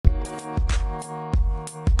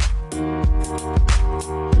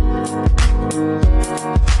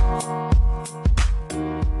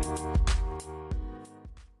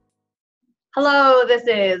this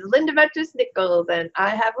is Linda Vetras Nichols, and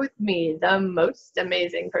I have with me the most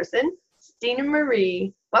amazing person, Stina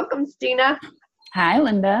Marie. Welcome, Stina. Hi,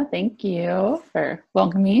 Linda. Thank you for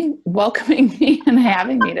welcoming me and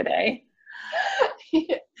having me today.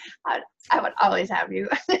 I would always have you.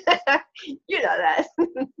 You know that.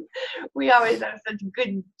 We always have such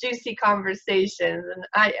good, juicy conversations, and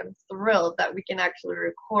I am thrilled that we can actually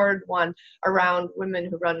record one around women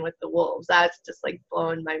who run with the wolves. That's just like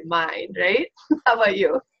blowing my mind, right? How about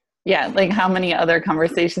you? Yeah, like how many other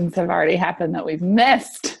conversations have already happened that we've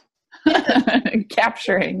missed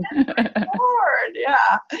capturing? Lord,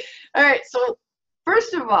 yeah. All right, so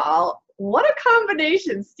first of all, what a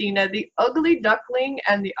combination, Stina. The ugly duckling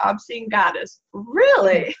and the obscene goddess.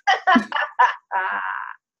 Really?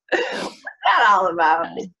 What's that all about?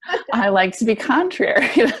 I like to be contrary.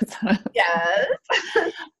 Yes.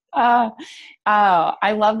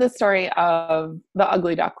 I love the story of the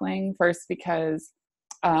ugly duckling first because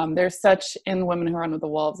there's such, in Women Who Run with the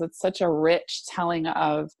Wolves, it's such a rich telling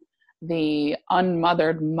of the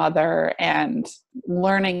unmothered mother and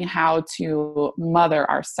learning how to mother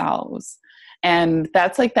ourselves. And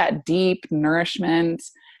that's like that deep nourishment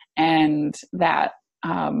and that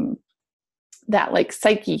like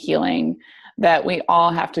psyche healing that we all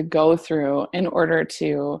have to go through in order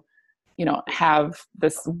to, have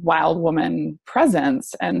this wild woman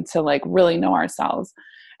presence and to like really know ourselves.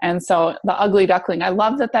 And so the ugly duckling, I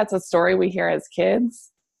love that that's a story we hear as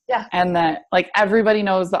kids. Yeah. And that like everybody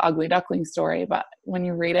knows the ugly duckling story, but when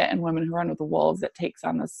you read it in Women Who Run with the Wolves, it takes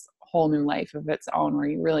on this whole new life of its own where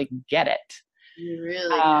you really get it. You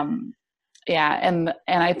really yeah. And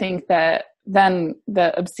I think that then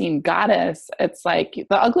the obscene goddess, it's like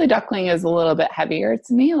the ugly duckling is a little bit heavier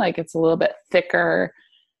to me. Like it's a little bit thicker,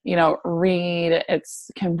 read. It's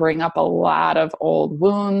can bring up a lot of old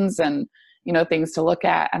wounds and, things to look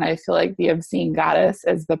at. And I feel like the obscene goddess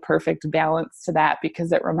is the perfect balance to that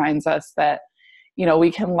because it reminds us that,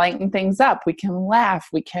 we can lighten things up. We can laugh.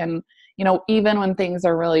 We can, even when things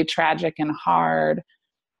are really tragic and hard,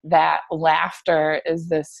 that laughter is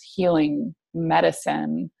this healing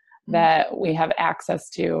medicine that we have access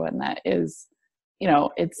to. And that is,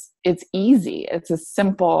 it's easy. It's a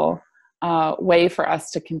simple way for us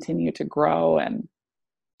to continue to grow and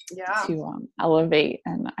to elevate.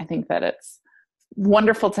 And I think that it's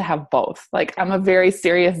wonderful to have both. Like I'm a very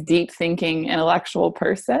serious, deep thinking, intellectual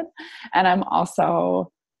person, and I'm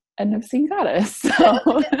also an obscene goddess. So.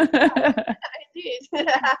 Indeed.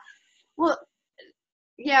 Well,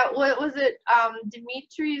 yeah. What was it?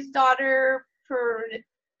 Dimitri's daughter,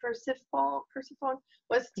 Persephone,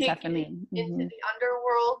 was taken into the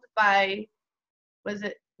underworld by. Was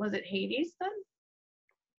it Hades then?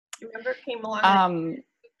 You remember came along and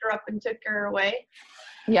picked her up and took her away?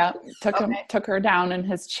 Yeah, took her down in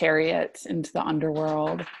his chariot into the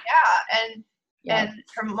underworld. Yeah, and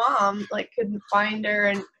her mom like couldn't find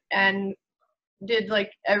her and did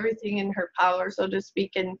like everything in her power, so to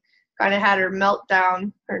speak, and kind of had her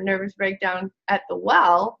meltdown, her nervous breakdown at the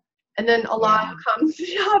well. And then along comes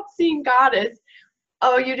the obscene goddess.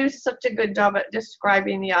 Oh, you do such a good job at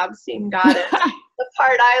describing the obscene goddess. The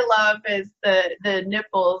part I love is the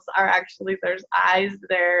nipples are actually, there's eyes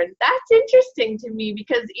there. And that's interesting to me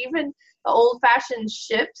because even the old-fashioned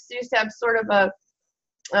ships used to have sort of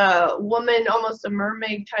a woman, almost a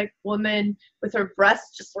mermaid type woman with her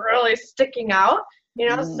breasts just really sticking out,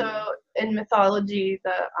 so in mythology,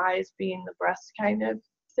 the eyes being the breast kind of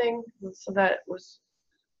thing. So that was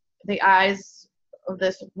the eyes of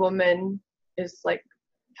this woman is like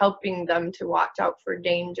helping them to watch out for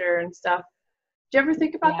danger and stuff. Do you ever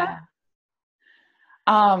think about that?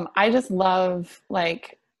 I just love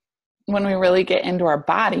like when we really get into our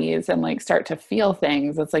bodies and like start to feel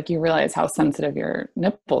things, it's like you realize how sensitive your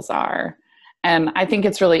nipples are. And I think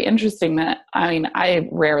it's really interesting that, I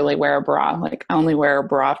rarely wear a bra. Like I only wear a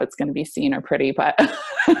bra if it's going to be seen or pretty, but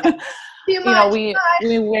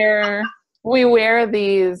we wear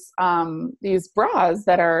these bras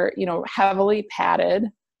that are, heavily padded,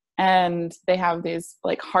 and they have these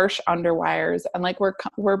like harsh underwires, and like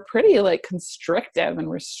we're pretty like constrictive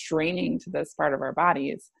and restraining to this part of our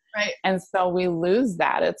bodies. Right. And so we lose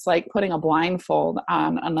that. It's like putting a blindfold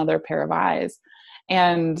on another pair of eyes.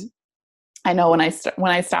 And I know when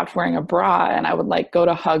I stopped wearing a bra and I would like go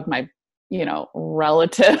to hug my,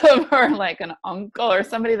 relative or like an uncle or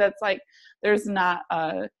somebody that's like, there's not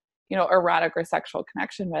a, erotic or sexual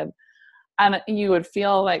connection with, and you would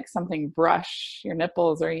feel like something brush your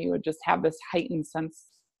nipples, or you would just have this heightened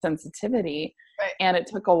sensitivity. Right. And it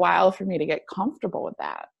took a while for me to get comfortable with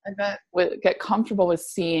that. I bet. Get comfortable with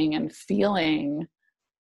seeing and feeling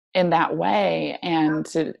in that way, and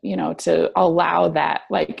to, you know, to allow that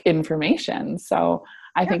like information. So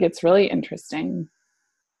I think it's really interesting.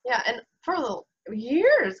 Yeah, and for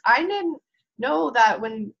years, I didn't know that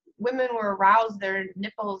when women were aroused, their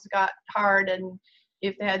nipples got hard, and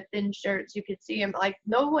if they had thin shirts, you could see them. Like,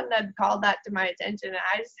 no one had called that to my attention, and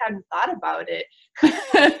I just hadn't thought about it.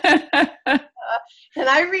 And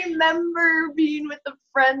I remember being with a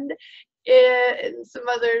friend in some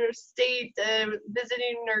other state,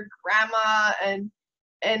 visiting her grandma,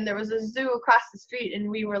 and there was a zoo across the street, and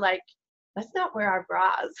we were like, let's not wear our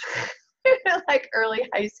bras. Like early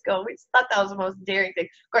high school. We thought that was the most daring thing.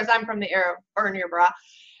 Of course, I'm from the era of burn your bra.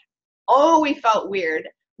 Oh, we felt weird.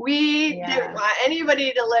 We didn't want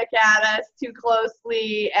anybody to look at us too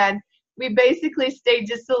closely, and we basically stayed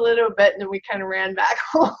just a little bit, and then we kind of ran back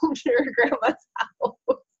home to her grandma's house.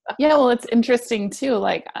 Yeah, well, it's interesting too.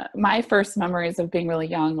 Like my first memories of being really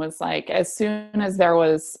young was like as soon as there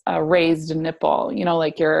was a raised nipple, you know,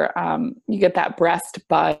 like you get that breast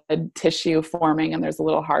bud tissue forming, and there's a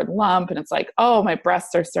little hard lump, and it's like, oh, my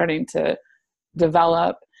breasts are starting to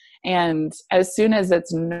develop. And as soon as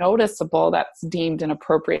it's noticeable, that's deemed an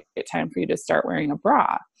appropriate time for you to start wearing a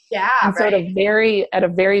bra. Yeah, and so at a very,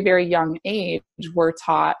 very young age, we're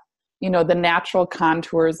taught, you know, the natural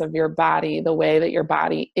contours of your body, the way that your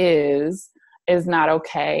body is not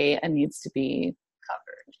okay and needs to be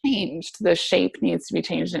covered, changed. The shape needs to be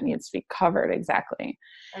changed. It needs to be covered. Exactly.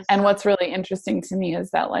 And what's really interesting to me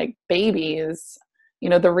is that like babies, you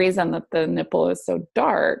know, the reason that the nipple is so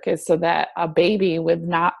dark is so that a baby with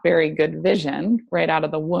not very good vision right out of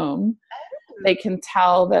the womb, they can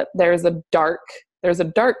tell that there's a dark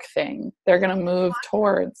thing. They're going to move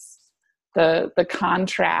towards the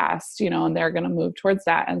contrast, you know, and they're going to move towards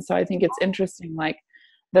that. And so I think it's interesting, like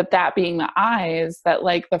that being the eyes, that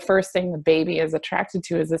like the first thing the baby is attracted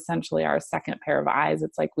to is essentially our second pair of eyes.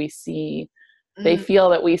 It's like we see, they feel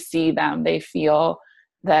that we see them. They feel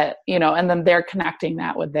that, you know, and then they're connecting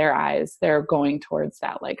that with their eyes. They're going towards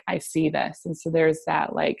that, like, I see this. And so there's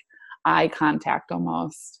that like eye contact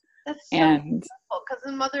almost. That's so beautiful, because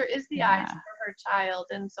the mother is the eyes for her child.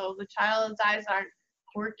 And so the child's eyes aren't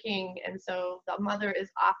working, and so the mother is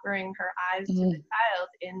offering her eyes to the child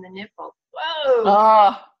in the nipple. Whoa!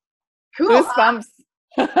 Oh, cool! Goosebumps!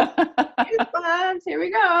 Goosebumps! Here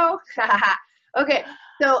we go. Okay,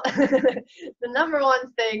 so the number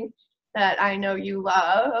one thing that I know you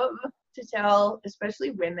love to tell,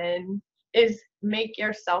 especially women, is make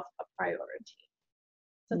yourself a priority.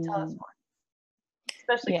 So tell us more,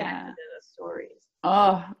 especially connected to the stories.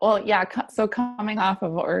 Oh, well, yeah. So coming off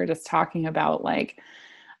of what we were just talking about, like,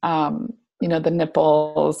 you know, the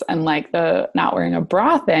nipples and like the not wearing a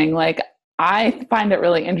bra thing, like I find it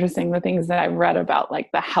really interesting, the things that I've read about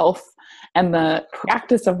like the health and the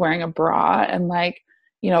practice of wearing a bra and like,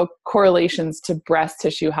 you know, correlations to breast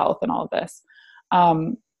tissue health and all of this.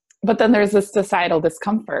 But then there's this societal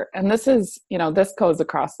discomfort. And this is, you know, this goes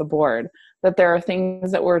across the board, that there are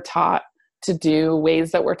things that we're taught to do,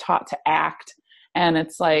 ways that we're taught to act. And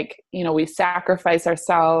it's like, you know, we sacrifice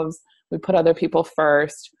ourselves, we put other people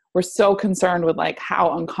first. We're so concerned with like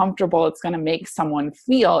how uncomfortable it's going to make someone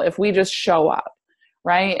feel if we just show up,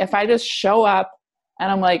 right? If I just show up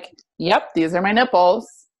and I'm like, yep, these are my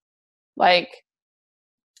nipples, like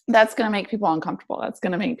that's going to make people uncomfortable. That's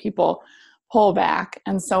going to make people pull back.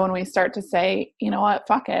 And so when we start to say, you know what,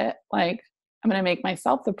 fuck it, like I'm going to make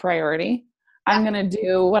myself the priority. I'm going to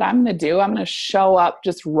do what I'm going to do. I'm going to show up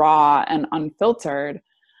just raw and unfiltered.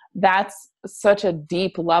 That's such a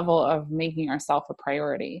deep level of making ourselves a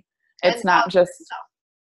priority. It's not just,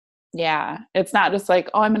 it's not just like,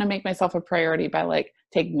 oh, I'm going to make myself a priority by like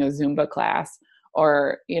taking a Zumba class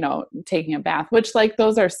or, you know, taking a bath, which like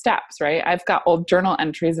those are steps, right? I've got old journal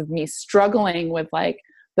entries of me struggling with like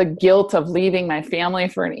the guilt of leaving my family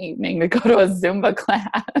for an evening to go to a Zumba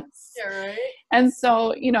class. Yeah, right. And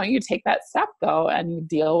so, you know, you take that step though, and you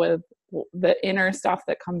deal with the inner stuff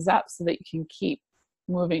that comes up so that you can keep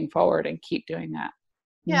moving forward and keep doing that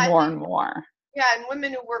more and more. Yeah. And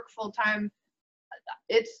women who work full time,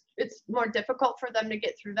 it's more difficult for them to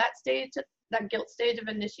get through that stage, that guilt stage of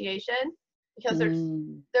initiation, because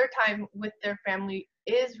their time with their family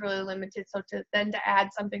is really limited. So to add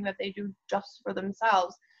something that they do just for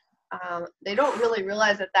themselves, they don't really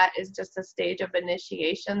realize that is just a stage of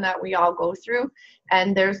initiation that we all go through,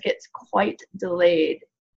 and theirs gets quite delayed,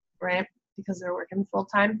 right? Because they're working full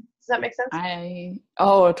time. Does that make sense?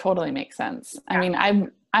 It totally makes sense. Yeah. I mean,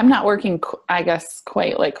 I'm not working, I guess,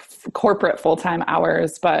 quite like corporate full-time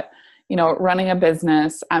hours, but you know, running a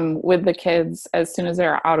business, I'm with the kids as soon as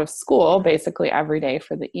they're out of school, basically every day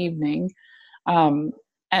for the evening.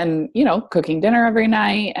 and, you know, cooking dinner every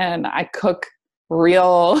night, and I cook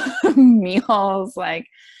real meals, like,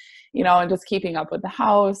 you know, and just keeping up with the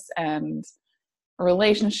house and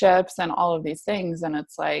relationships and all of these things. And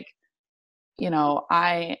it's like, you know,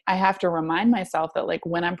 I have to remind myself that, like,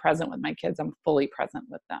 when I'm present with my kids, I'm fully present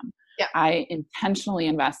with them. Yeah. I intentionally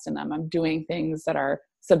invest in them. I'm doing things that are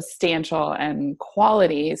substantial and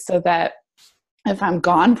quality, so that if I'm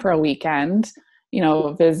gone for a weekend, you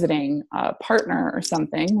know, visiting a partner or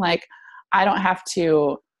something, like, I don't have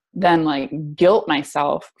to then like guilt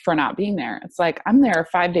myself for not being there. It's like, I'm there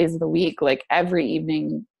 5 days of the week, like every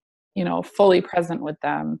evening, you know, fully present with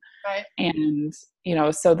them. Right. And, you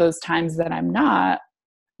know, so those times that I'm not,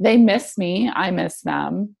 they miss me, I miss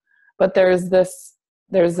them, but there's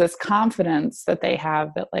this confidence that they have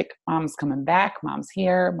that, like, mom's coming back, mom's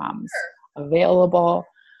here, mom's available.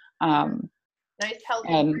 Nice,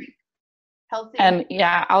 healthy. And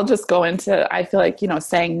yeah, I'll just go into, I feel like, you know,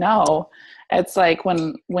 saying no, it's like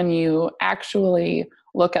when you actually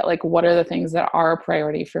look at, like, what are the things that are a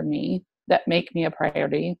priority for me, that make me a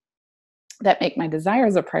priority, that make my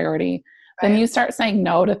desires a priority, then you start saying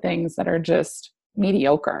no to things that are just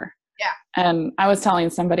mediocre. Yeah. And I was telling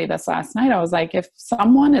somebody this last night. I was like, if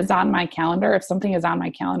something is on my calendar,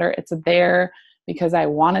 it's there because I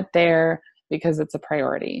want it there, because it's a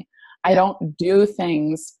priority. I don't do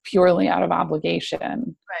things purely out of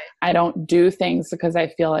obligation. Right. I don't do things because I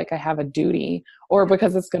feel like I have a duty, or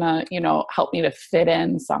because it's going to, you know, help me to fit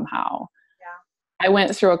in somehow. Yeah. I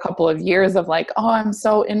went through a couple of years of like, oh, I'm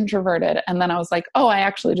so introverted. And then I was like, oh, I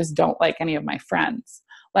actually just don't like any of my friends.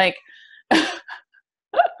 Like,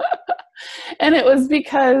 and it was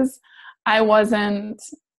because I wasn't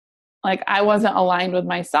aligned with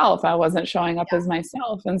myself. I wasn't showing up as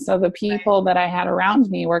myself. And so the people that I had around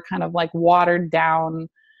me were kind of like watered down,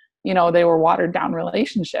 you know, they were watered down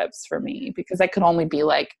relationships for me, because I could only be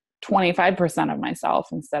like 25% of myself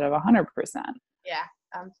instead of 100%. Yeah,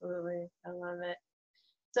 absolutely. I love it.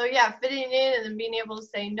 So yeah, fitting in and then being able to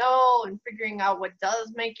say no and figuring out what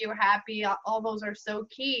does make you happy, all those are so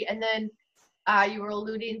key. And then you were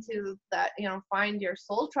alluding to that, you know, find your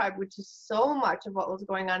soul tribe, which is so much of what was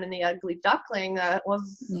going on in the Ugly Duckling. That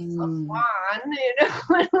was a swan, you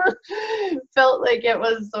know, felt like it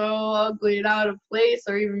was so ugly and out of place,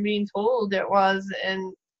 or even being told it was.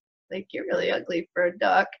 And like, you're really ugly for a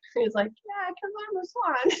duck. He's like, yeah, because I'm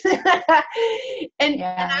a swan. And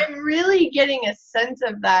I'm really getting a sense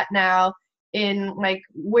of that now, in like,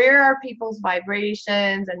 where are people's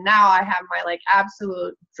vibrations? And now I have my like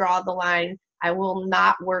absolute draw the line. I will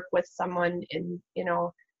not work with someone in, you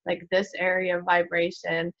know, like this area of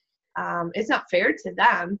vibration. It's not fair to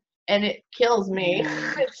them, and it kills me.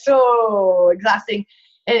 It's so exhausting.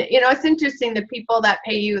 And you know, it's interesting, the people that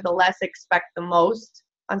pay you the less expect the most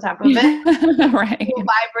on top of it. Right. Who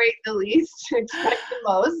vibrate the least expect the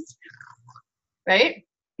most. Right?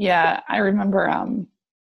 Yeah, I remember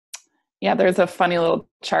there's a funny little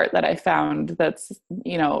chart that I found that's,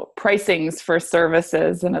 you know, pricings for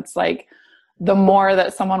services, and it's like, the more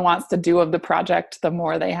that someone wants to do of the project, the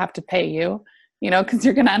more they have to pay you, you know, because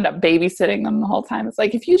you're going to end up babysitting them the whole time. It's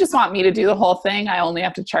like, if you just want me to do the whole thing, I only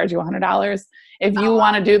have to charge you $100. If you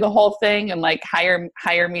want to do the whole thing and like hire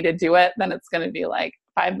me to do it, then it's going to be like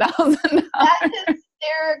 $5,000. That is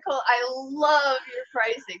hysterical. I love your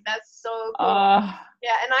pricing. That's so cool.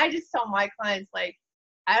 Yeah, and I just tell my clients, like,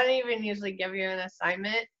 I don't even usually give you an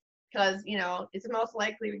assignment, because, you know, it's most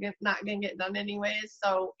likely not going to get done anyways.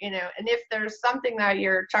 So, you know, and if there's something that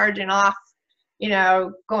you're charging off, you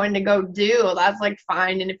know, going to go do, that's like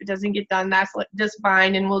fine. And if it doesn't get done, that's like just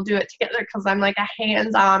fine. And we'll do it together, because I'm like a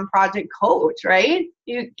hands-on project coach, right?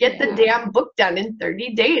 You get the damn book done in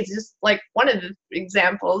 30 days, just like one of the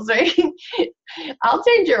examples, right? I'll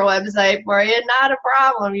change your website for you, not a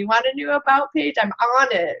problem. You want a new about page? I'm on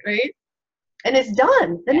it, right? And it's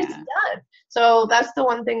done. Then it's done. So that's the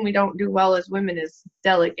one thing we don't do well as women, is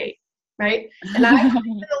delegate, right? And I've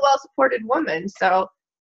been a well-supported woman, so,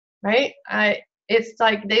 right? It's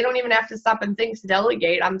like, they don't even have to stop and think to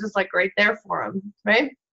delegate. I'm just like right there for them,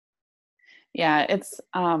 right? Yeah, it's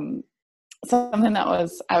something that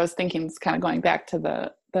I was thinking, it's kind of going back to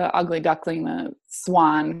the Ugly Duckling, the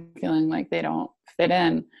swan, feeling like they don't fit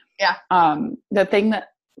in. Yeah. The thing that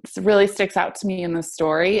really sticks out to me in the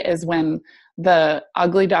story is when the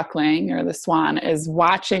Ugly Duckling, or the swan, is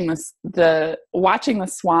watching the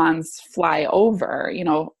swans fly over, you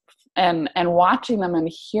know, and watching them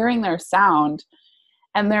and hearing their sound.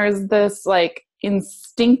 And there's this like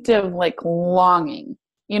instinctive like longing,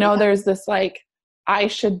 you know, there's this like, I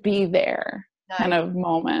should be there kind of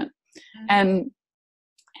moment. And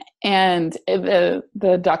And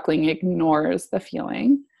the duckling ignores the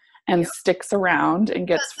feeling and sticks around and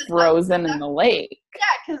gets frozen in the lake.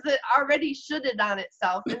 Yeah, because it already shoulded on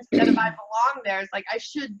itself instead of I belong there. It's like, I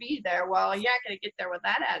should be there. Well, you're not going to get there with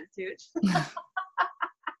that attitude.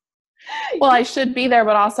 Well, I should be there,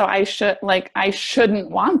 but also I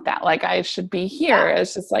shouldn't want that. Like, I should be here. Yeah.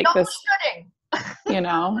 It's just like no this,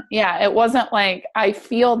 yeah, it wasn't like, I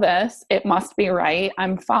feel this, it must be right,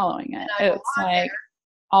 I'm following it. It's like there.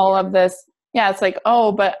 All of this. Yeah. It's like,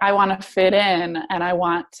 oh, but I want to fit in and I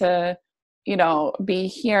want to, be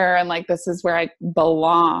here. And like, this is where I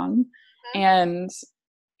belong. Mm-hmm. And,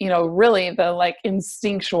 really the like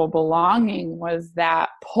instinctual belonging was that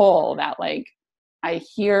pull that like, I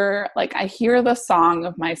hear the song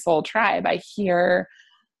of my soul tribe. I hear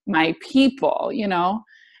my people, Yeah.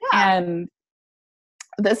 And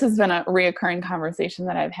this has been a reoccurring conversation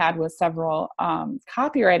that I've had with several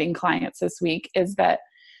copywriting clients this week, is that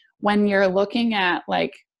when you're looking at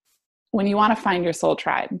like, when you want to find your soul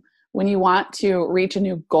tribe, when you want to reach a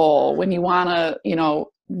new goal, when you want a,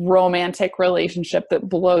 romantic relationship that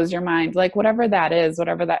blows your mind, like whatever that is,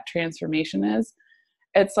 whatever that transformation is,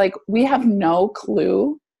 it's like, we have no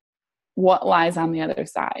clue what lies on the other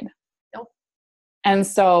side. Nope. And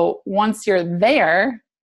so once you're there,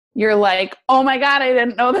 you're like, oh my God, I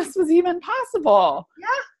didn't know this was even possible.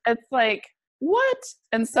 Yeah. It's like, what?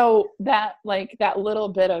 And so that like that little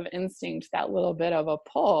bit of instinct, that little bit of a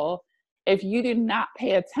pull, if you do not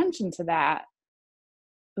pay attention to that,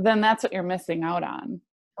 then that's what you're missing out on.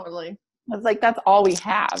 Totally. It's like, that's all we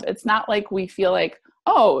have. It's not like we feel like,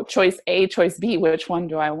 oh, choice A, choice B, which one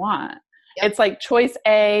do I want? Yep. It's like choice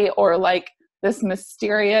A, or like this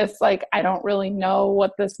mysterious, like, I don't really know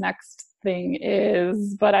what this next thing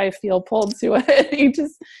is, but I feel pulled to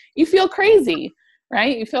it. You feel crazy,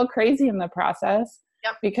 right? You feel crazy in the process.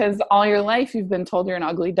 Yep. Because all your life you've been told you're an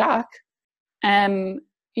ugly duck, and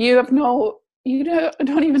you don't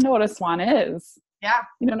even know what a swan is. Yeah.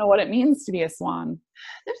 You don't know what it means to be a swan.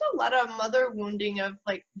 There's a lot of mother wounding of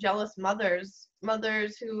like jealous mothers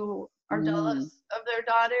who are jealous of their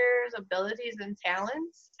daughters' abilities and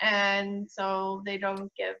talents. And so they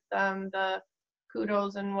don't give them the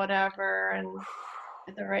kudos and whatever. And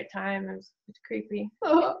at the right time, it's creepy.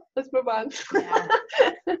 Let's move on.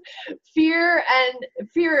 Yeah. Fear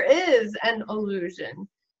is an illusion.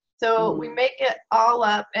 So we make it all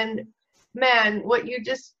up. And man, what you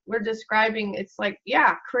just were describing, it's like,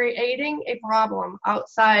 yeah, creating a problem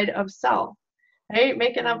outside of self, right?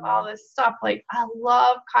 Making up all this stuff. Like, I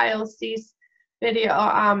love Kyle Cease video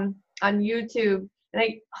on YouTube.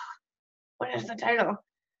 And what is the title?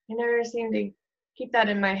 I never seem to keep that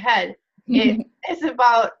in my head. It's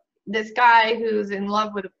about this guy who's in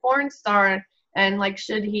love with a porn star, and like,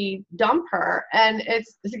 should he dump her? And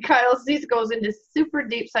Kyle Cease goes into super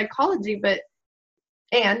deep psychology,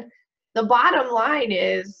 and the bottom line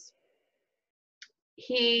is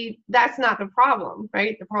that's not the problem,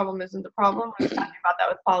 right? The problem isn't the problem. I was talking about that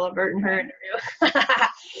with Paula Burt in her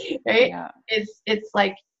interview. Right? Yeah. It's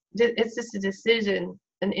like, it's just a decision,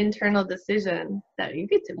 an internal decision that you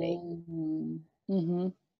get to make. Mm-hmm. Mm-hmm.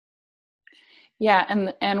 Yeah.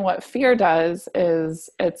 And what fear does is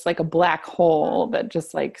it's like a black hole that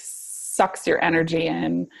just like sucks your energy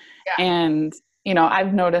in. Yeah. And,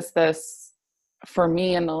 I've noticed this for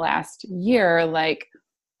me in the last year, like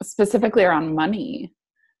specifically around money.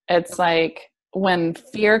 It's like when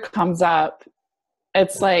fear comes up,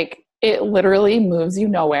 it's like it literally moves you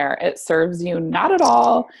nowhere. It serves you not at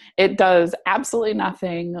all. It does absolutely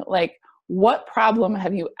nothing. Like, what problem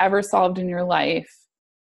have you ever solved in your life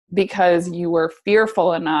because you were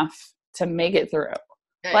fearful enough to make it through?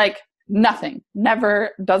 Right. Like, nothing.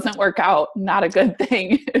 Never. Doesn't work out. Not a good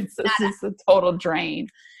thing. It's just a total drain.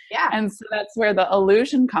 Yeah. And so that's where the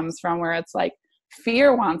illusion comes from, where it's like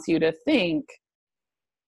fear wants you to think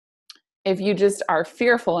if you just are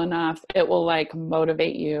fearful enough, it will like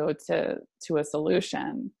motivate you to a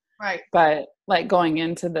solution. Right. But like going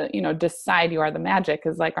into the, decide you are the magic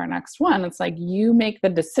is like our next one. It's like you make the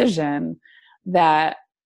decision that,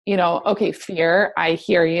 okay, fear, I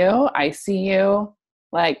hear you, I see you,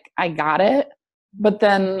 like I got it. But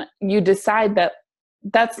then you decide that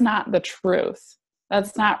that's not the truth.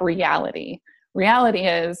 That's not reality. Reality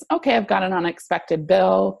is, okay, I've got an unexpected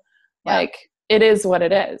bill. Yeah. Like, it is what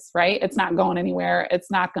it is, right? It's not going anywhere. It's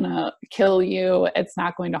not going to kill you. It's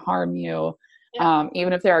not going to harm you. Yeah.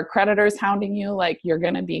 Even if there are creditors hounding you, like, you're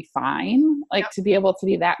going to be fine. Like, to be able to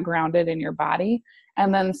be that grounded in your body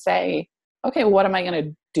and then say, okay, what am I going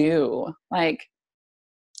to do? Like,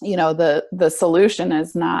 the solution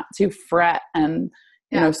is not to fret and,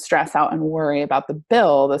 stress out and worry about the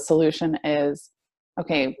bill. The solution is,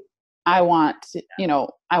 okay, I want to,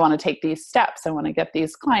 I want to take these steps. I want to get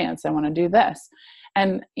these clients. I want to do this.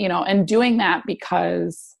 And, and doing that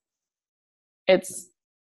because it's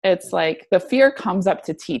like the fear comes up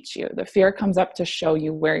to teach you. The fear comes up to show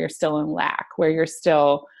you where you're still in lack, where you're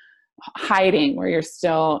still hiding, where you're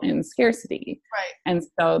still in scarcity. Right. And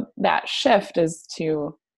so that shift is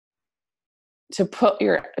to put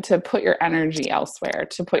your energy elsewhere,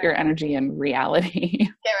 to put your energy in reality. Yeah,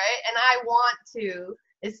 right. And I want to,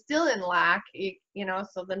 it's still in lack,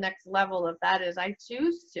 so the next level of that is I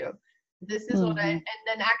choose to. This is what and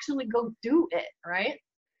then actually go do it, right?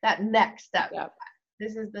 That next step. Yep.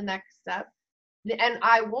 This is the next step. And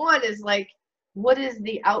I want is like, what is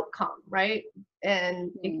the outcome, right?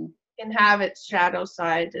 And it can have its shadow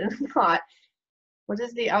side and not. What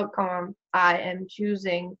is the outcome I am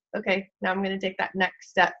choosing? Okay, now I'm going to take that next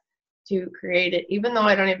step to create it. Even though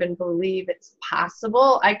I don't even believe it's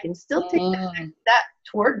possible, I can still take that next step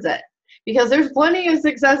towards it. Because there's plenty of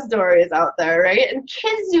success stories out there, right? And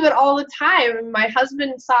kids do it all the time. My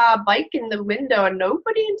husband saw a bike in the window and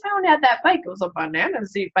nobody in town had that bike. It was a banana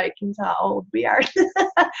seat bike until how old we are.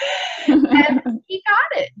 And he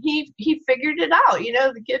got it. He figured it out.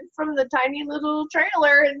 The kid from the tiny little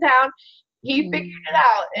trailer in town, he figured it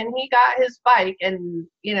out and he got his bike and,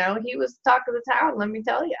 he was talk of the town, let me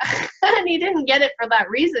tell you. And he didn't get it for that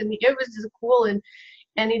reason. It was just cool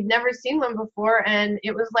and he'd never seen one before. And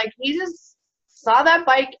it was like, he just saw that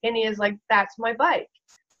bike and he is like, that's my bike.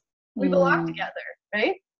 We belong together,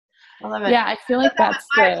 right? I love it. Yeah, I feel like that's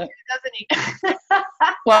doesn't he?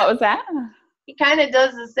 What was that? He kind of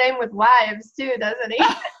does the same with wives too, doesn't he?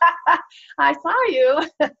 I saw you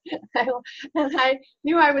and I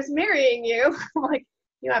knew I was marrying you. I'm like,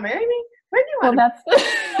 you want to marry me? When do you want to?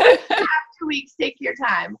 Have 2 weeks, take your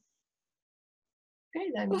time.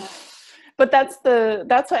 Okay then. But that's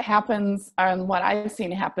what happens, and what I've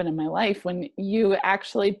seen happen in my life when you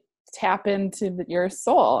actually tap into your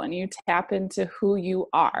soul and you tap into who you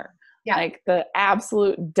are, like the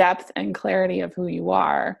absolute depth and clarity of who you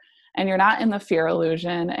are. And you're not in the fear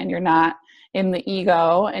illusion and you're not in the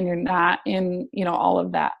ego and you're not in, all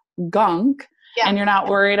of that gunk and you're not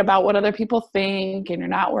worried about what other people think and you're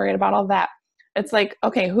not worried about all that. It's like,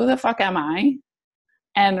 okay, who the fuck am I?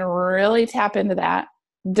 And really tap into that.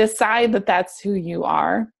 Decide that that's who you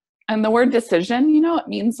are. And the word decision, it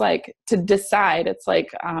means like to decide. It's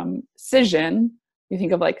like scission. You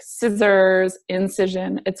think of like scissors,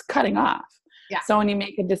 incision, it's cutting off. Yeah. So when you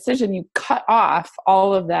make a decision, you cut off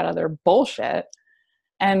all of that other bullshit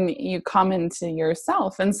and you come into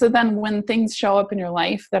yourself. And so then when things show up in your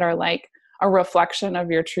life that are like a reflection of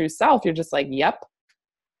your true self, you're just like, yep.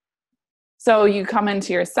 So you come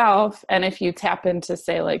into yourself, and if you tap into,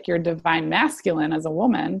 say, like your divine masculine as a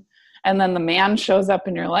woman, and then the man shows up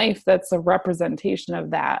in your life that's a representation of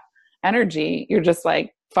that energy, you're just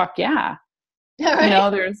like, fuck yeah.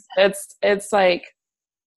 Right. It's like,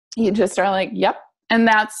 you just are like, yep. And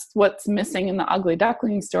that's what's missing in the ugly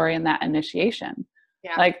duckling story and that initiation.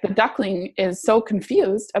 Yeah. Like the duckling is so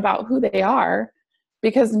confused about who they are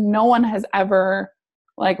because no one has ever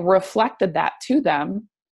like reflected that to them.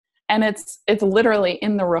 And it's literally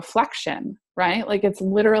in the reflection, right? Like it's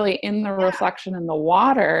literally in the reflection in the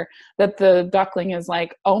water that the duckling is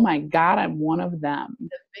like, oh my God, I'm one of them.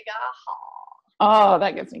 The big aha. Oh,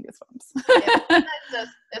 that gives me goosebumps.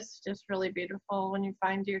 It's just really beautiful when you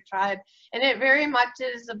find your tribe. And it very much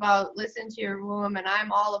is about listen to your womb. And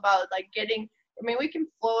I'm all about like we can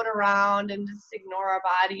float around and just ignore our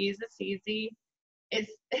bodies. It's easy. It's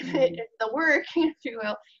the work, if you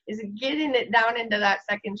will, is getting it down into that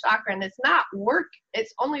second chakra. And it's not work.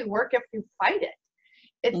 It's only work if you fight it.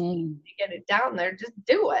 It's easy to get it down there. Just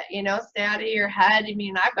do it, stay out of your head.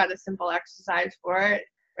 I've got a simple exercise for it,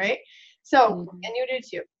 right? So, and you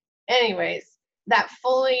do too. Anyways, that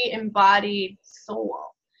fully embodied soul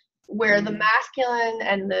where the masculine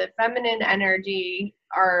and the feminine energy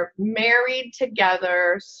are married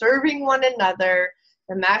together, serving one another.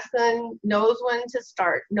 The masculine knows when to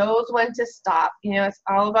start, knows when to stop. It's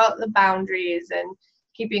all about the boundaries and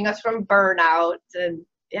keeping us from burnout. And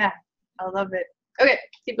I love it. Okay,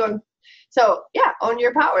 keep going. So own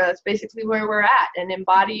your power. That's basically where we're at. And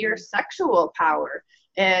embody your sexual power.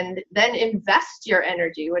 And then invest your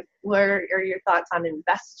energy. What are your thoughts on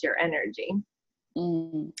invest your energy?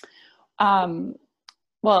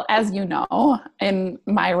 Well, as you know, in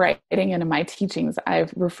my writing and in my teachings,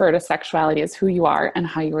 I've referred to sexuality as who you are and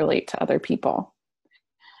how you relate to other people.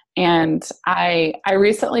 And I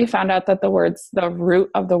recently found out that the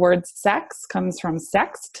root of the word sex comes from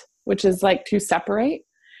sext, which is like to separate.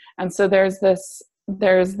 And so there's this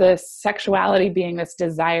there's this sexuality being this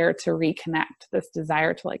desire to reconnect, this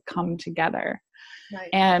desire to like come together. Right.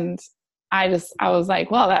 And I was like,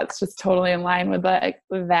 well, that's just totally in line with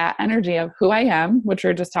that energy of who I am, which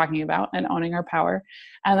we're just talking about, and owning our power,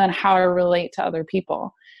 and then how I relate to other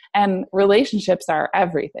people. And relationships are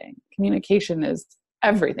everything. Communication is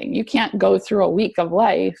everything. You can't go through a week of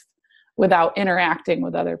life without interacting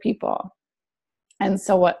with other people. And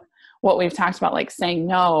so what we've talked about, like saying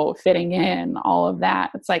no, fitting in, all of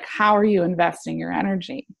that, it's like, how are you investing your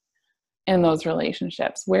energy in those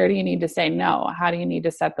relationships? Where do you need to say no? How do you need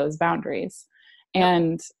to set those boundaries?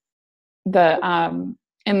 And in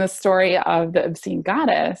the story of the obscene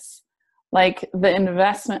goddess, like the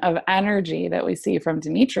investment of energy that we see from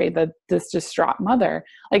Dimitri, this distraught mother,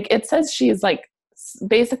 like it says she's like,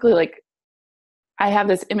 basically like, I have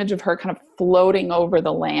this image of her kind of floating over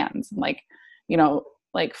the lands, like, you know,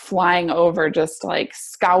 like flying over, just like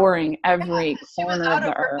scouring every corner out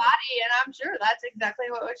of her body, and I'm sure that's exactly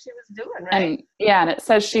what she was doing, right? And yeah, and it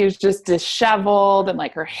says she was just disheveled, and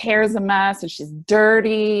like her hair's a mess, and she's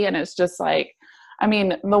dirty, and it's just like, I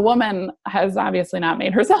mean, the woman has obviously not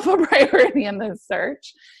made herself a priority in this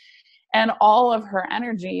search, and all of her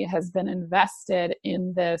energy has been invested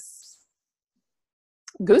in this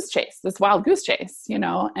goose chase, this wild goose chase, you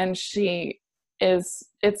know, and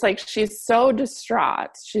it's like she's so distraught,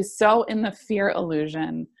 she's so in the fear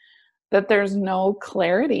illusion that there's no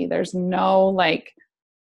clarity, there's no like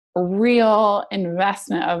real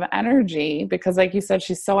investment of energy, because like you said,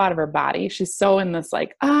 she's so out of her body, she's so in this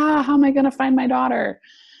like, how am I going to find my daughter,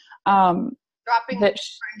 dropping deeper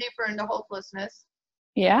and deeper into hopelessness.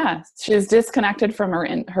 Yeah, she's disconnected from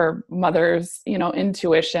her mother's, you know,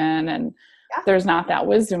 intuition, and there's not that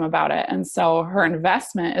wisdom about it. And so her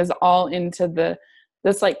investment is all into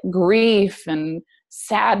this like grief and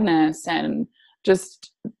sadness and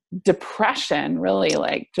just depression, really,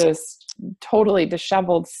 like just totally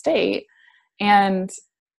disheveled state. And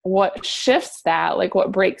what shifts that, like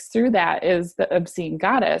what breaks through that, is the obscene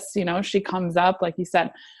goddess. You know, she comes up, like you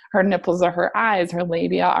said, her nipples are her eyes, her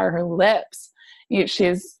labia are her lips. It's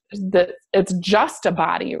just a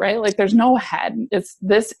body, right? Like there's no head.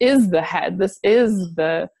 This is the head. This is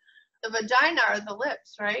the vagina or the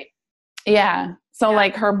lips, right? Yeah. So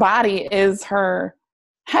like her body is her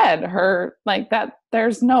head, her like that.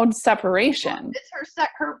 There's no separation. It's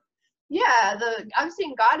the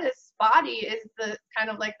obscene goddess body is the kind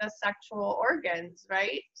of like the sexual organs,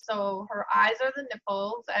 right? So her eyes are the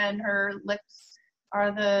nipples and her lips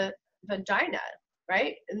are the vagina.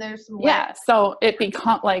 Right? And there's some so it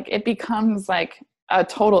becomes like a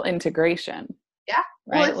total integration. Yeah.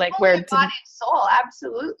 Right. Well, like where body and soul,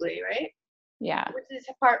 absolutely, right? Yeah.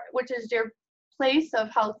 Which is your place of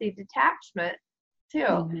healthy detachment too.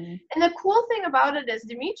 Mm-hmm. And the cool thing about it is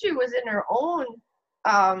Dimitri was in her own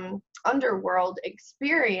underworld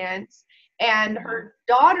experience, and her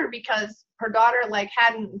daughter, because her daughter like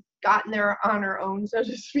hadn't gotten there on her own, so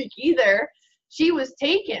to speak, either. She was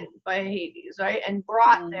taken by Hades, right? And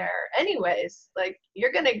brought there. Anyways, like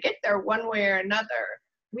you're going to get there one way or another.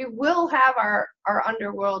 We will have our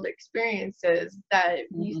underworld experiences that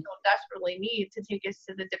we so desperately need to take us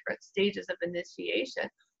to the different stages of initiation.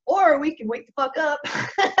 Or we can wake the fuck up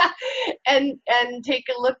and take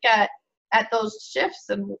a look at those shifts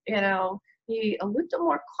and, you know, be a little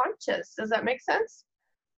more conscious. Does that make sense?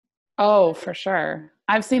 Oh, for sure.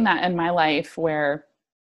 I've seen that in my life where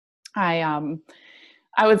I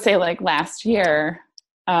would say like last year,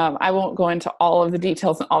 I won't go into all of the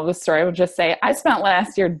details and all the story. I would just say I spent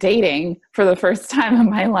last year dating for the first time in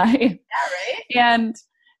my life. Yeah, right? And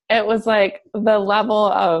it was like the level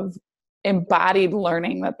of embodied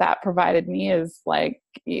learning that provided me is like,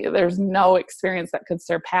 there's no experience that could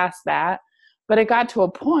surpass that. But it got to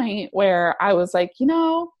a point where I was like, you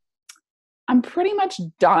know, I'm pretty much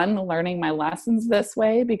done learning my lessons this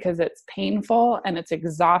way, because it's painful and it's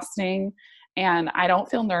exhausting, and I don't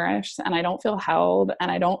feel nourished and I don't feel held,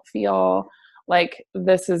 and I don't feel like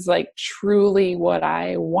this is like truly what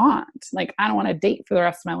I want. Like, I don't want to date for the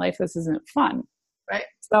rest of my life. This isn't fun. Right.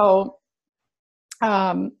 So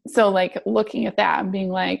like looking at that and being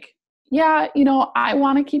like, yeah, you know, I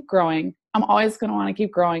want to keep growing. I'm always going to want to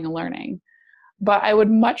keep growing and learning, but I would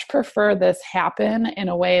much prefer this happen in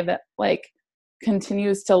a way that like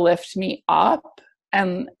continues to lift me up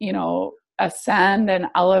and, you know, ascend and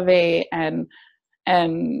elevate and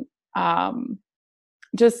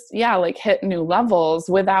just, like hit new levels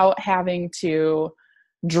without having to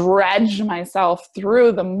dredge myself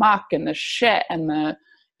through the muck and the shit and the,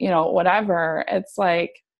 you know, whatever. It's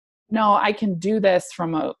like, no, I can do this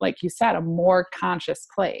from a, like you said, a more conscious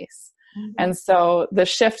place. Mm-hmm. And so the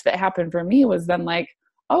shift that happened for me was then like,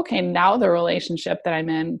 okay, now the relationship that I'm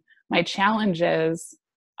in, my challenges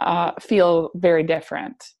feel very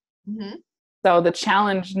different. Mm-hmm. So the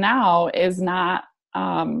challenge now is not,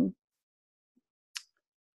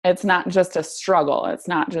 it's not just a struggle. It's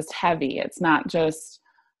not just heavy. It's not just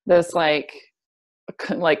this like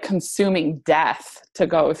consuming death to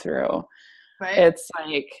go through. Right. It's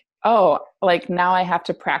like, oh, like now I have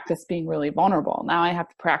to practice being really vulnerable. Now I have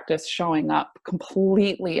to practice showing up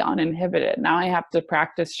completely uninhibited. Now I have to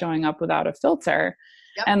practice showing up without a filter.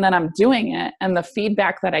 Yep. And then I'm doing it. And the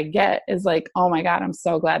feedback that I get is like, oh my God, I'm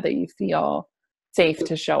so glad that you feel safe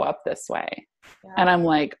to show up this way. Yeah. And I'm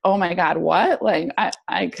like, oh my God, what? Like I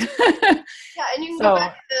yeah, and you can go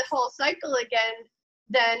back to the whole cycle again,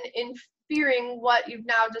 then in fearing what you've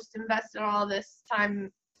now just invested all this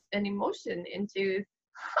time and emotion into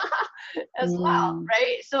as well,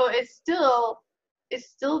 right? So it's still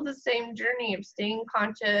the same journey of staying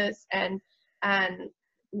conscious and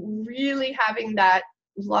really having that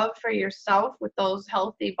love for yourself with those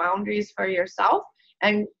healthy boundaries for yourself,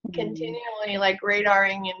 and continually like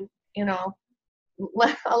radaring and, you know,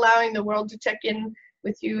 allowing the world to check in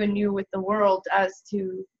with you and you with the world as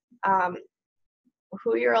to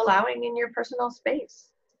who you're allowing in your personal space.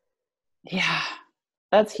 Yeah,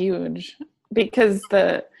 that's huge. Because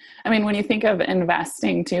when you think of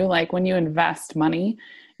investing too, like when you invest money,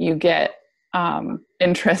 you get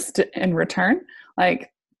interest in return.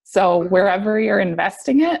 Like, so wherever you're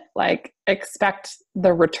investing it, like expect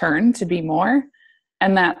the return to be more.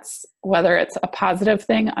 And that's whether it's a positive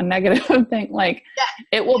thing, a negative thing, like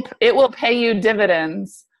it will pay you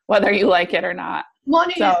dividends, whether you like it or not.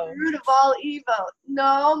 Money is the root of all evil.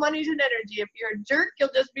 No, money's an energy. If you're a jerk, you'll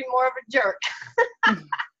just be more of a jerk.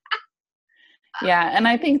 Yeah. And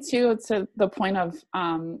I think too, to the point of,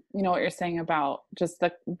 what you're saying about just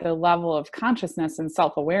the level of consciousness and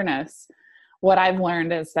self-awareness, what I've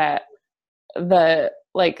learned is that the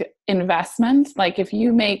like investment, like if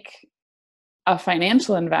you make a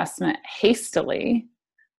financial investment hastily,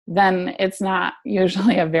 then it's not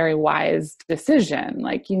usually a very wise decision.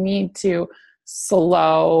 Like you need to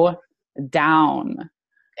slow down.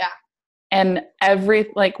 Yeah. And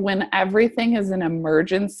when everything is an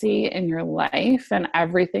emergency in your life and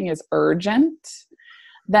everything is urgent,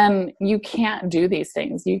 then you can't do these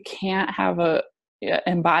things. You can't have a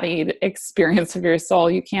embodied experience of your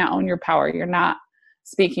soul. You can't own your power. You're not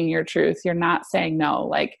speaking your truth. You're not saying no.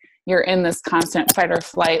 Like you're in this constant fight or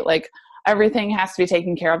flight. Like everything has to be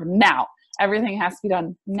taken care of now. Everything has to be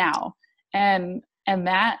done now. And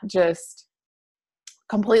that just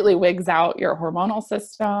completely wigs out your hormonal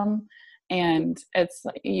system. And it's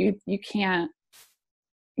like you can't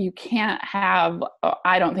have,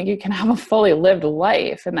 I don't think you can have a fully lived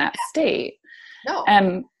life in that state. No.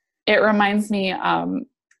 And it reminds me,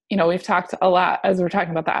 we've talked a lot as we're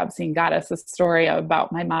talking about the obscene goddess, a story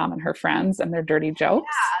about my mom and her friends and their dirty jokes.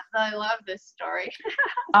 Yeah, I love this story.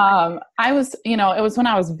 I was, it was when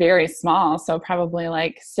I was very small. So probably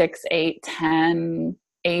like 6, 8, 10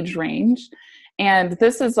 age range. And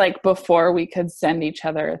this is like before we could send each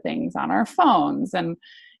other things on our phones and,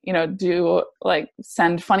 do like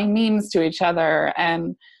send funny memes to each other.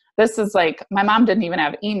 And this is like, my mom didn't even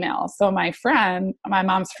have email. So my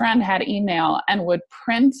mom's friend had email and would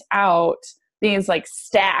print out these like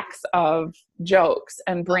stacks of jokes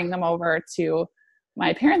and bring them over to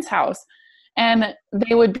my parents' house. And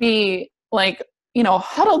they would be like,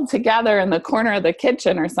 huddled together in the corner of the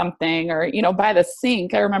kitchen or something, or, by the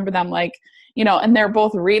sink. I remember them like, and they're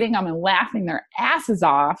both reading them and laughing their asses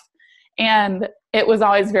off. And it was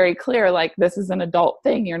always very clear, like, this is an adult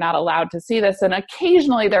thing. You're not allowed to see this. And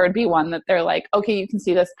occasionally there would be one that they're like, okay, you can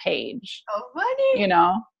see this page. Oh, funny.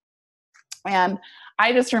 And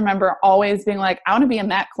I just remember always being like, I want to be in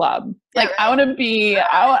that club. Yeah, like, right.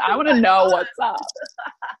 I want to know what's up.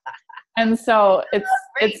 And so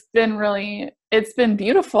it's been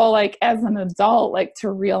beautiful, like, as an adult, like,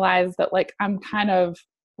 to realize that, like, I'm kind of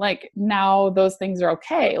like, now those things are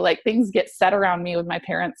okay. Like, things get said around me with my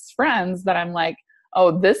parents' friends that I'm like,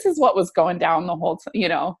 oh, this is what was going down the whole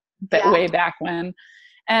way back when.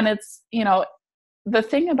 And it's, the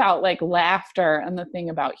thing about like laughter and the thing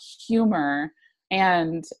about humor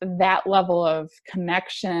and that level of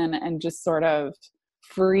connection and just sort of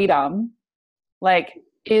freedom, like,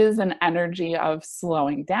 is an energy of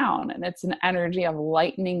slowing down, and it's an energy of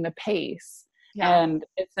lightening the pace. Yeah. And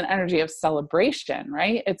it's an energy of celebration,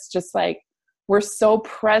 right? It's just like, we're so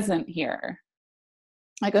present here.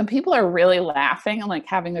 Like when people are really laughing and like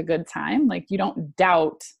having a good time, like you don't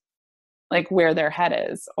doubt like where their head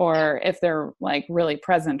is, or if they're like really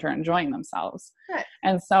present or enjoying themselves. Right.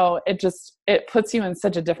 And so it puts you in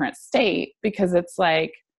such a different state, because it's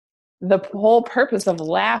like the whole purpose of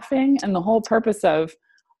laughing and the whole purpose of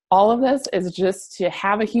all of this is just to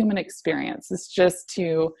have a human experience. It's just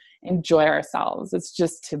to enjoy ourselves. It's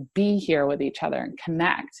just to be here with each other and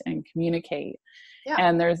connect and communicate. Yeah.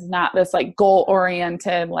 And there's not this like goal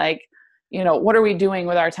oriented, like, you know, what are we doing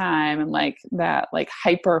with our time? And like that, like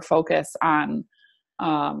hyper focus on,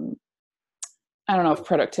 I don't know if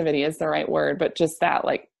productivity is the right word, but just that,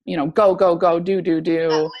 like, you know, go, do. That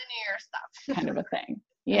linear stuff. Kind of a thing.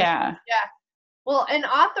 Yeah. Yeah. Well, an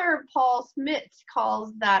author, Paul Smith,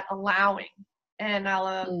 calls that allowing. And I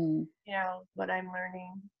love, you know, what I'm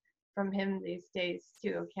learning from him these days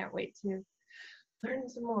too. Can't wait to learn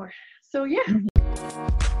some more. So yeah.